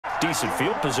decent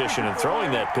field position in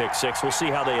throwing that pick six. We'll see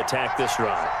how they attack this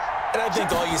drive. And I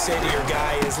think all you say to your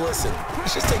guy is, listen,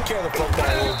 let's just take care of the football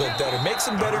a little bit better. Make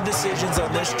some better decisions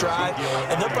on this drive,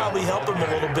 and they'll probably help him a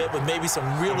little bit with maybe some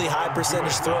really high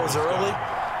percentage throws early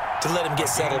to let him get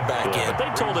settled back in. But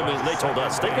they told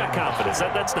us they've got confidence.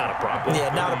 That's not a problem. Yeah,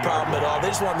 not a problem at all.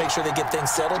 They just want to make sure they get things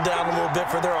settled down a little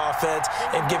bit for their offense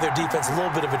and give their defense a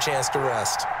little bit of a chance to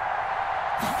rest.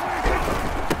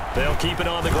 They'll keep it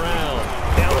on the ground.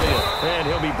 Elliott, and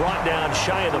he'll be brought down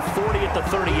shy of the 40 at the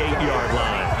 38-yard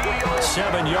line.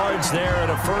 7 yards there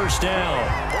and a first down.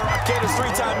 Okay, there's 3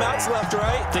 timeouts left,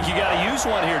 right? Think you got to use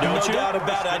one here, don't you? No doubt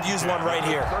about it. I'd use one right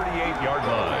here. 38-yard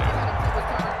line.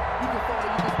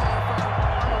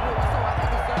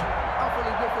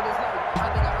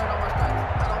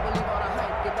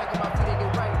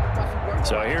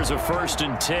 So here's a 1st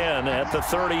and 10 at the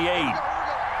 38.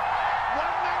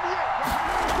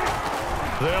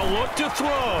 They'll look to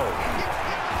throw.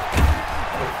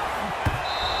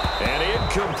 And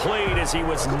incomplete as he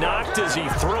was knocked as he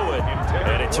threw it.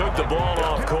 And it took the ball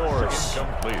off course.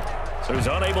 So he's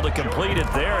unable to complete it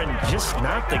there, and just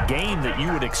not the game that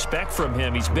you would expect from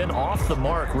him. He's been off the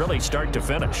mark really start to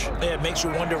finish. Yeah, it makes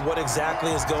you wonder what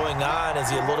exactly is going on. Is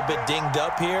he a little bit dinged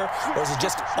up here, or is he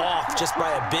just off just by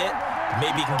a bit?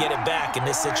 Maybe he can get it back in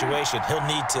this situation. He'll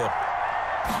need to.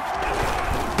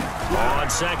 On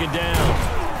 2nd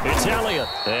down. It's Elliott,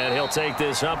 and he'll take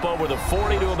this up over the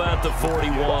 40 to about the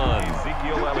 41.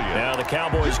 Now the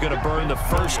Cowboys going to burn the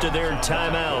first of their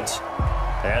timeouts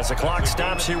as the clock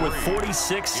stops here with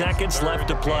 46 seconds left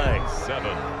to play.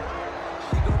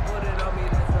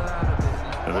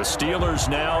 The Steelers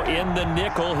now in the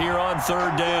nickel here on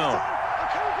 3rd down.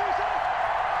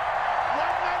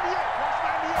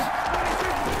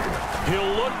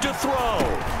 He'll look to throw.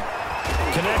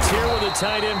 Connects here with a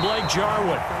tight end, Blake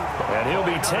Jarwin. And he'll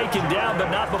be taken down,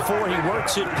 but not before he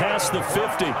works it past the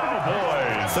 50.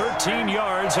 13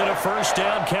 yards and a first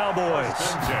down, Cowboys.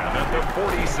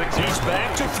 He's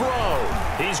back to throw.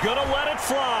 He's going to let it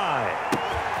fly.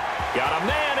 Got a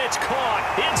man, it's caught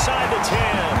inside the 10.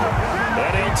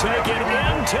 And he'll take it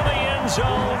into the end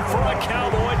zone for a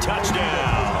Cowboy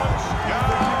touchdown.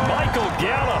 Michael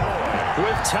Gallup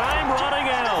with time running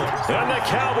out. And the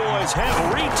Cowboys have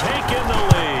retaken the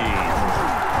lead.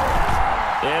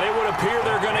 And it would appear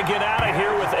they're going to get out of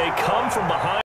here with a come from behind.